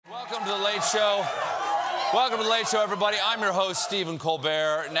Welcome to The Late Show. Welcome to The Late Show, everybody. I'm your host, Stephen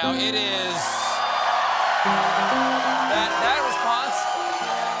Colbert. Now, it is...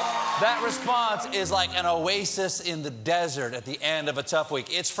 That response is like an oasis in the desert at the end of a tough week.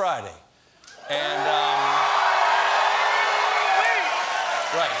 It's Friday. And,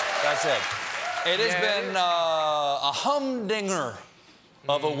 right, that's it. It has been a humdinger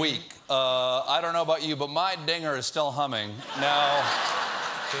of a week. I don't know about you, but my dinger is still humming. Now,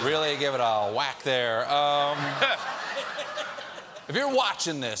 really give it a whack there. If you're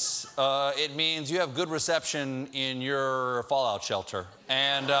watching this, it means you have good reception in your fallout shelter.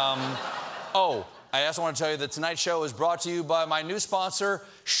 And, oh, I also want to tell you that tonight's show is brought to you by my new sponsor,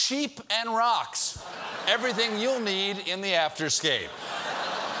 Sheep and Rocks. Everything you'll need in the afterscape.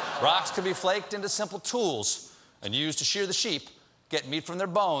 Rocks can be flaked into simple tools and used to shear the sheep, get meat from their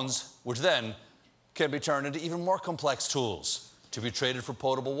bones, which then can be turned into even more complex tools to be traded for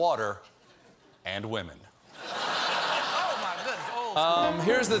potable water and women.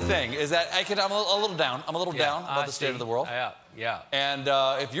 Here's the thing, is that I'm a little down. I'm a little down about the state of the world. Yeah. And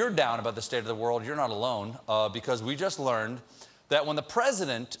if you're down about the state of the world, you're not alone, because we just learned that when the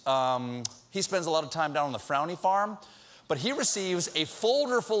president, he spends a lot of time down on the frowny farm, but he receives a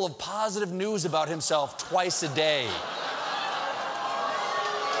folder full of positive news about himself twice a day.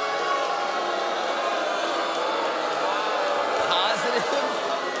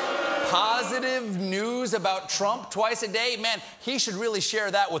 Positive news about Trump twice a day? Man, he should really share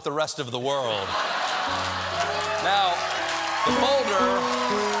that with the rest of the world. Now,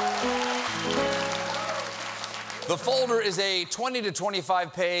 the folder is a 20 to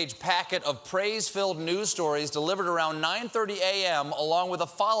 25-page packet of praise-filled news stories delivered around 9:30 a.m. along with a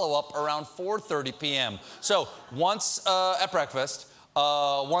follow-up around 4:30 p.m. So once at breakfast,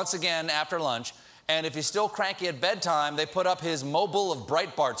 once again after lunch, and if he's still cranky at bedtime, they put up his mobile of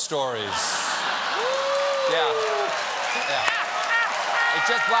Breitbart stories. Yeah. It's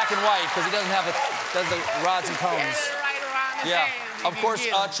just black and white because he doesn't have the rods and cones. Yeah. Of course,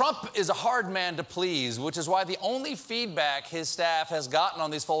 Trump is a hard man to please, which is why the only feedback his staff has gotten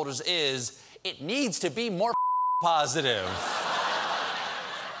on these folders is it needs to be more positive.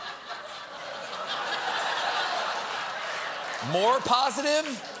 More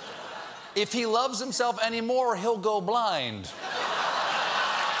positive? If he loves himself anymore, he'll go blind.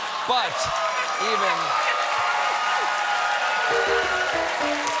 But even...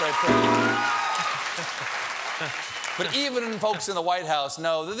 It's very pretty. But even folks in the White House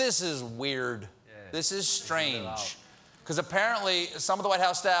know that this is weird. This is strange. Because apparently some of the White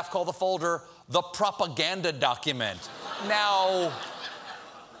House staff call the folder the propaganda document. Now,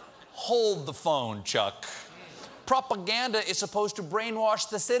 hold the phone, Chuck. Propaganda is supposed to brainwash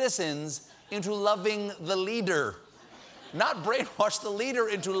the citizens into loving the leader, not brainwash the leader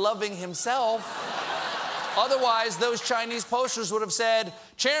into loving himself. Otherwise, those Chinese posters would have said,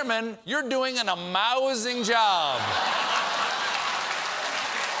 "Chairman, you're doing an amazing job."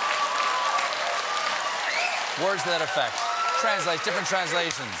 Words to that effect. Translate, different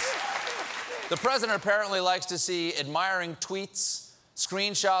translations. The president apparently likes to see admiring tweets,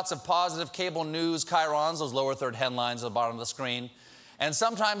 screenshots of positive cable news chyrons, those lower third headlines at the bottom of the screen, and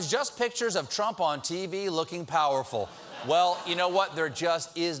sometimes just pictures of Trump on TV looking powerful. Well, you know what? There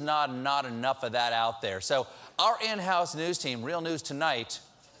just is not enough of that out there. So our in-house news team, Real News Tonight,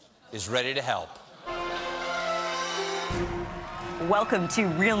 is ready to help. Welcome to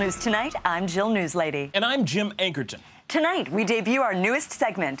Real News Tonight. I'm Jill Newslady. And I'm Jim Ankerton. Tonight, we debut our newest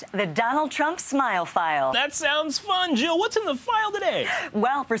segment, the Donald Trump Smile File. That sounds fun, Jill. What's in the file today?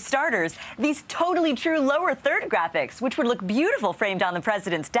 Well, for starters, these totally true lower third graphics, which would look beautiful framed on the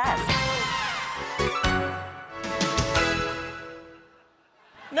president's desk.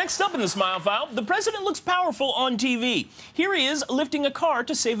 Next up in the Smile File, the president looks powerful on TV. Here he is lifting a car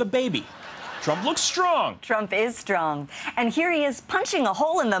to save a baby. Trump looks strong. Trump is strong. And here he is punching a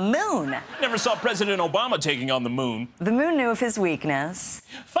hole in the moon. Never saw President Obama taking on the moon. The moon knew of his weakness.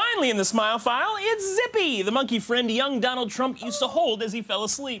 Finally in the Smile File, it's Zippy, the monkey friend young Donald Trump used to hold as he fell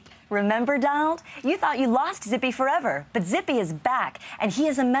asleep. Remember, Donald? You thought you lost Zippy forever, but Zippy is back, and he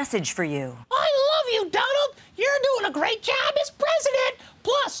has a message for you. I love you, Donald. You're doing a great job as president.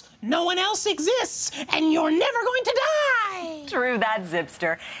 Plus, no one else exists, and you're never going to die. True that,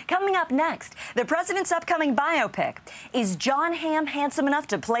 Zipster. Coming up next, the president's upcoming biopic. Is Jon Hamm handsome enough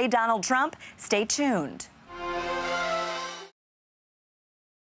to play Donald Trump? Stay tuned.